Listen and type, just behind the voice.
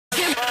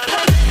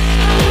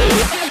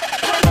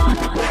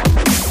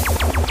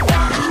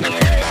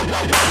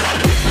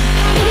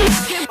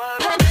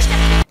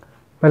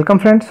Welcome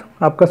friends,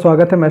 आपका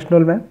स्वागत है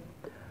मैशनोल में।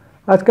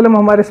 आजकल हम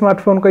हमारे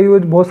स्मार्टफोन का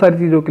यूज़ बहुत सारी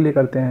चीज़ों के लिए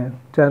करते हैं,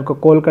 चाहे उनको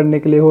कॉल करने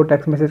के लिए हो,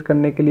 टेक्स्ट मैसेज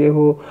करने के लिए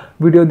हो,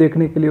 वीडियो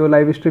देखने के लिए हो,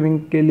 लाइव स्ट्रीमिंग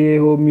के लिए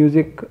हो,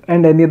 music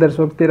and any others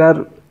work. There are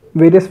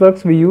various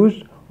works we use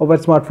our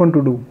smartphone to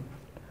do.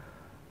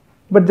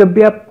 But जब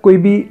भी आप कोई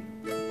भी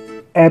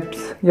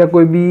एप्स या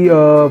कोई भी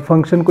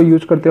फंक्शन को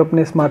यूज करते हो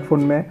अपने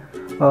स्मार्टफोन में,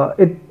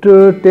 it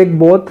take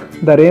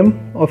both the RAM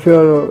of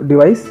your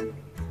device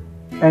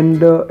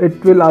and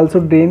it will also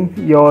drain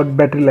your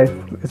battery life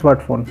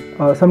smartphone.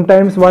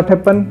 Sometimes what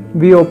happen,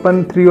 we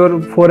open 3 or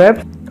 4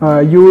 apps,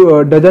 you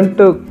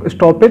doesn't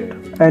stop it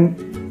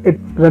and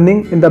it running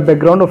in the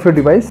background of your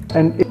device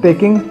and it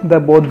taking the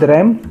both the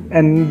RAM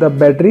and the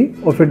battery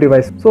of your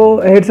device. So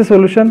here's a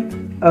solution.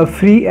 A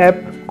free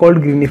app called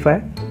Greenify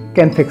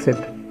can fix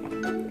it.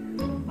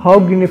 How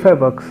Greenify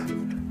works?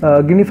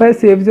 Greenify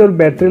saves your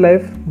battery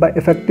life by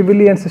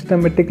effectively and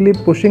systematically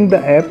pushing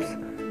the apps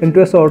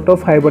into a sort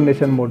of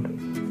hibernation mode.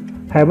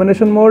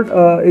 Hibernation mode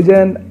is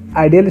an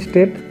ideal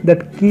state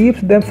that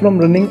keeps them from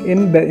running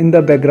in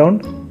the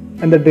background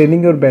and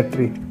draining your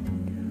battery.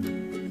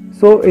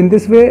 So in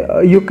this way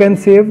you can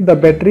save the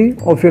battery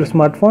of your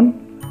smartphone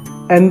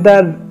and the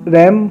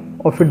RAM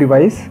of your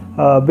device.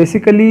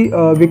 Basically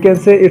we can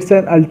say it's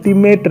an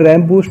ultimate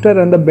RAM booster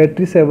and the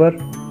battery saver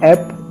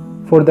app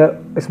for the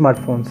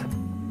smartphones.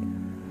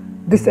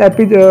 This app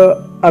is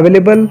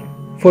available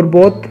for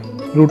both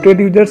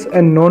rooted users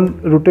and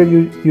non-rooted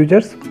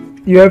users.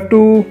 You have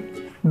to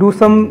do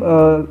some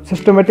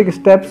systematic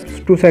steps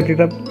to set it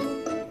up.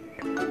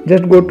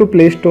 Just go to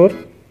Play Store.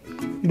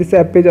 This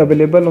app is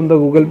available on the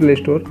Google Play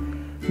Store.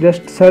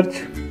 Just search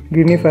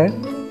Greenify.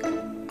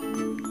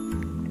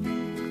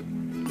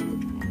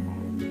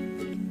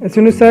 As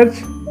soon as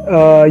search,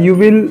 you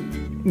will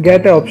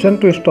get an option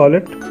to install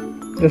it.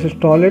 Just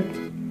install it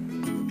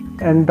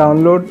and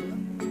download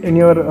in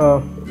your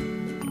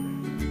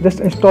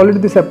just install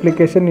it this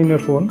application in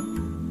your phone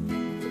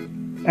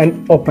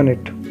and open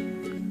it.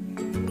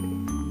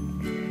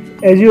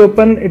 As you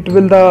open it,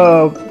 will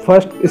the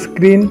first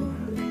screen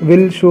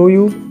will show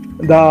you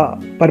the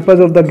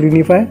purpose of the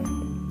Greenify.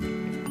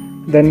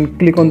 Then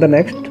click on the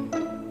next.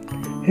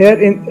 Here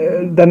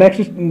in the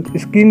next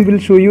screen will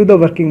show you the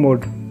working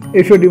mode,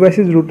 if your device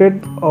is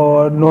rooted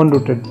or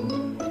non-rooted.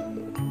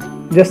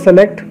 Just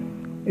select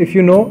if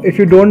you know. If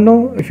you don't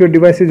know if your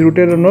device is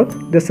rooted or not,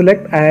 just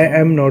select I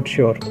am not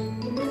sure.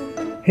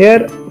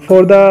 Here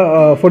for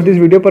this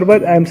video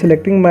purpose I am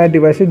selecting my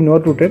device is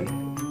not rooted.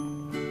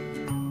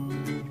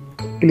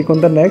 Click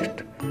on the next.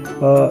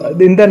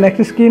 In the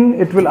next screen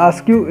it will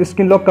ask you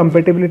screen lock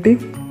compatibility.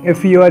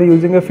 If you are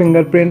using a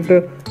fingerprint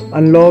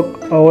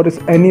unlock or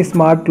any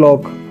smart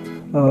lock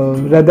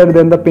rather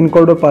than the pin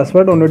code or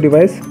password on your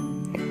device,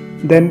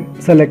 then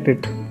select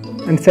it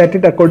and set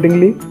it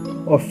accordingly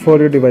for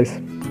your device.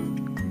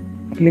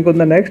 Click on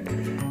the next.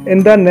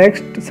 In the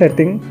next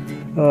setting,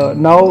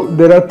 now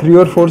there are 3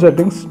 or 4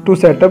 settings to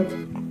set up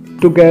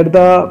to get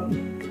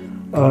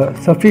the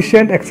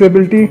sufficient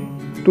accessibility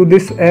to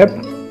this app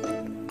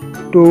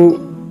to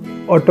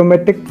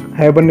automatic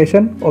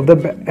hibernation of the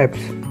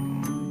apps.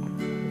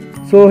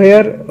 So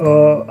here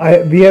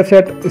we have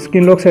set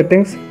screen lock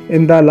settings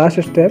in the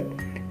last step.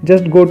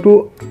 Just go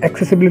to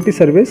accessibility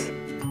service.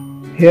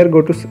 Here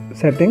go to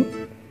setting.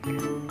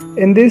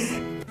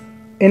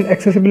 In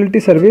accessibility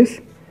service,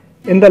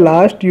 in the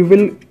last you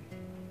will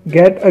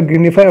get a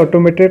Greenify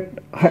automated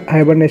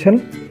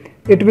hibernation.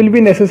 It will be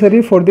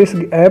necessary for this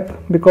app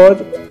because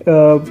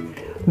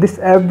this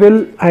app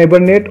will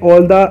hibernate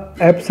all the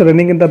apps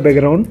running in the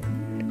background.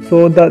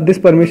 So this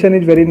permission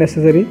is very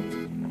necessary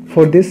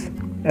for this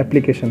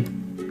application.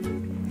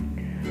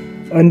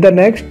 On the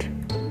next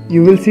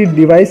you will see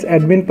device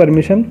admin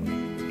permission.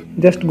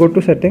 Just go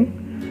to setting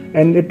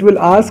and it will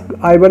ask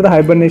either the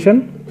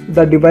hibernation,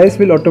 the device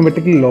will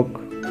automatically lock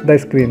the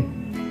screen,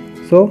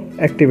 so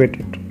activate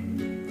it.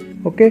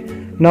 Okay,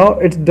 now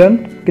it's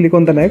done. Click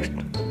on the next.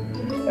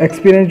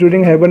 Experience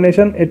during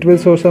hibernation, it will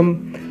show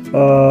some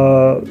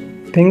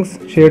things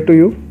shared to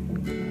you.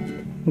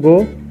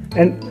 Go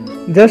and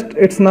just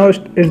it's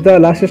the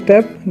last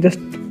step. Just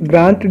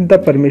grant it the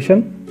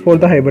permission for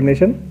the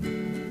hibernation.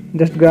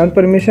 Just grant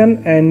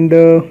permission and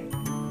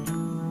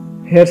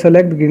here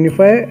select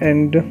Greenify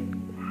and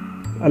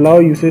allow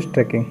usage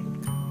tracking.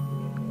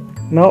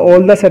 Now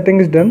all the setting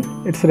is done.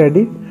 It's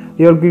ready.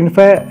 Your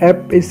Greenify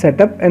app is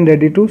set up and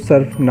ready to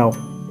serve now.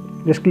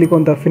 Just click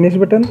on the finish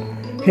button.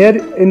 Here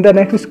in the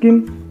next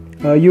screen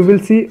you will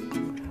see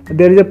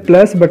there is a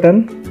plus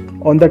button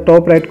on the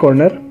top right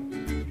corner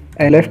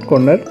and left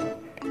corner.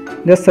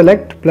 Just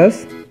select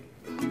plus.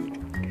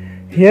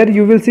 Here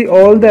you will see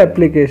all the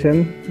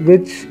application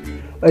which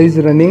is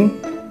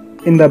running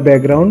in the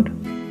background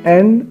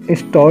and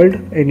installed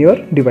in your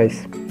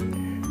device.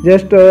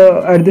 Just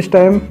at this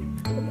time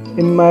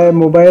in my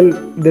mobile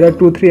there are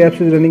 2-3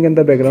 apps is running in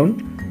the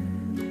background,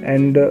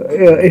 and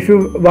if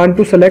you want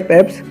to select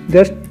apps,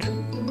 just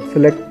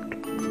select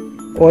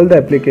all the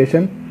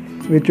application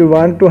which you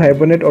want to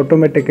hibernate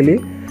automatically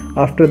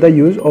after the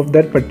use of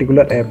that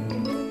particular app.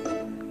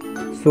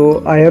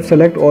 So I have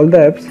select all the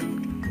apps.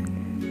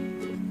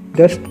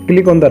 Just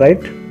click on the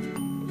right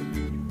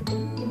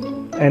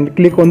and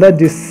click on the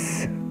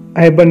this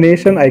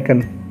hibernation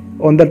icon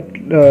on the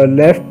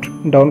left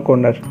down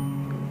corner.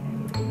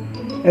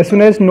 As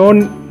soon as no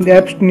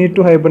apps need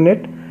to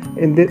hibernate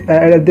in this,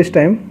 at this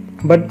time,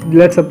 but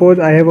let's suppose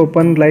I have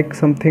opened like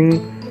something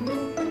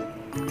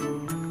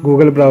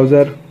Google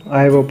browser,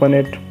 I have opened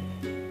it,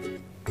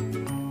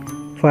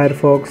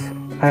 Firefox,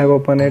 I have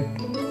opened it,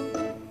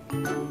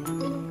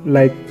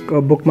 like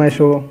Book My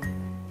Show,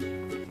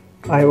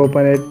 I have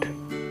opened it.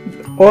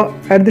 Or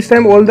at this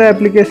time all the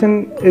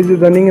application is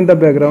running in the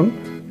background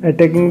and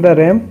taking the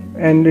RAM,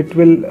 and it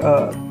will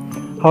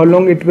how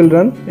long it will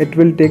run, it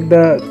will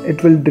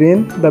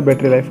drain the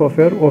battery life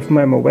of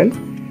my mobile.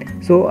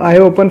 So I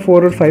have opened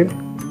 4 or 5.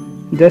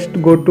 Just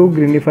go to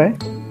Greenify.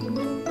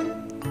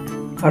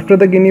 After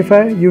the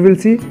Greenify, you will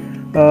see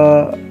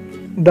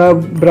the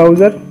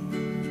browser,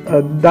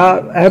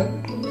 the app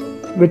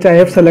which I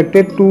have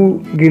selected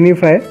to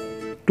Greenify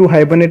to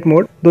hibernate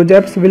mode. Those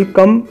apps will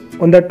come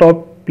on the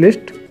top list.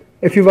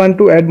 If you want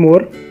to add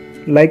more,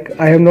 like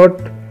I have not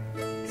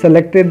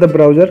selected the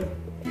browser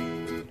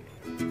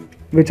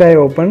which I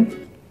opened,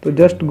 so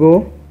just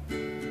go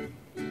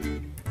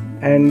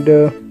and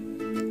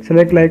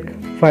select like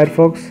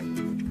Firefox.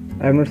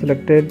 I have not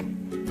selected,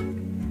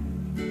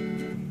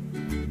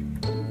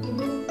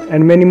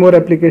 and many more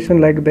applications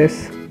like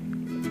this,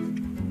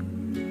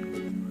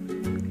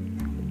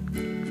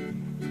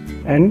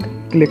 and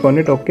click on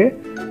it. OK,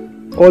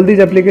 all these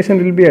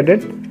applications will be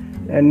added,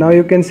 and now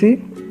you can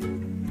see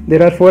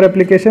there are 4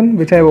 applications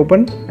which I have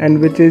opened and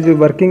which is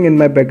working in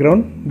my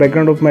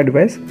background of my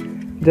device.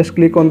 Just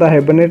click on the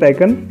hibernate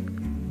icon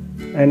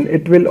and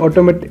it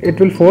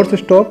will force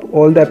stop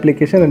all the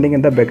application running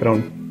in the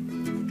background.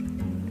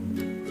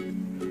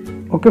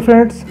 Okay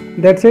friends,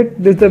 that's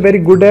it. This is a very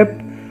good app.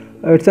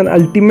 It's an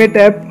ultimate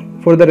app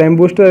for the RAM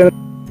booster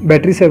and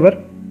battery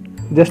saver.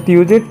 Just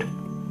use it,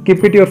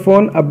 keep it your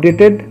phone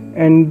updated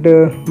and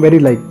very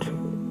light.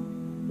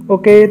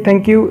 Okay,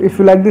 thank you. If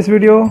you like this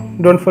video,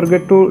 don't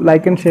forget to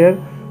like and share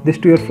this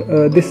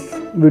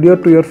video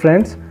to your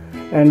friends,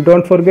 and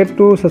don't forget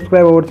to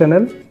subscribe our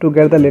channel to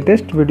get the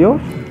latest video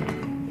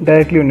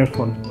directly on your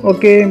phone.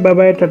 Okay, bye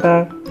bye,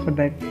 tata, good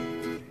night.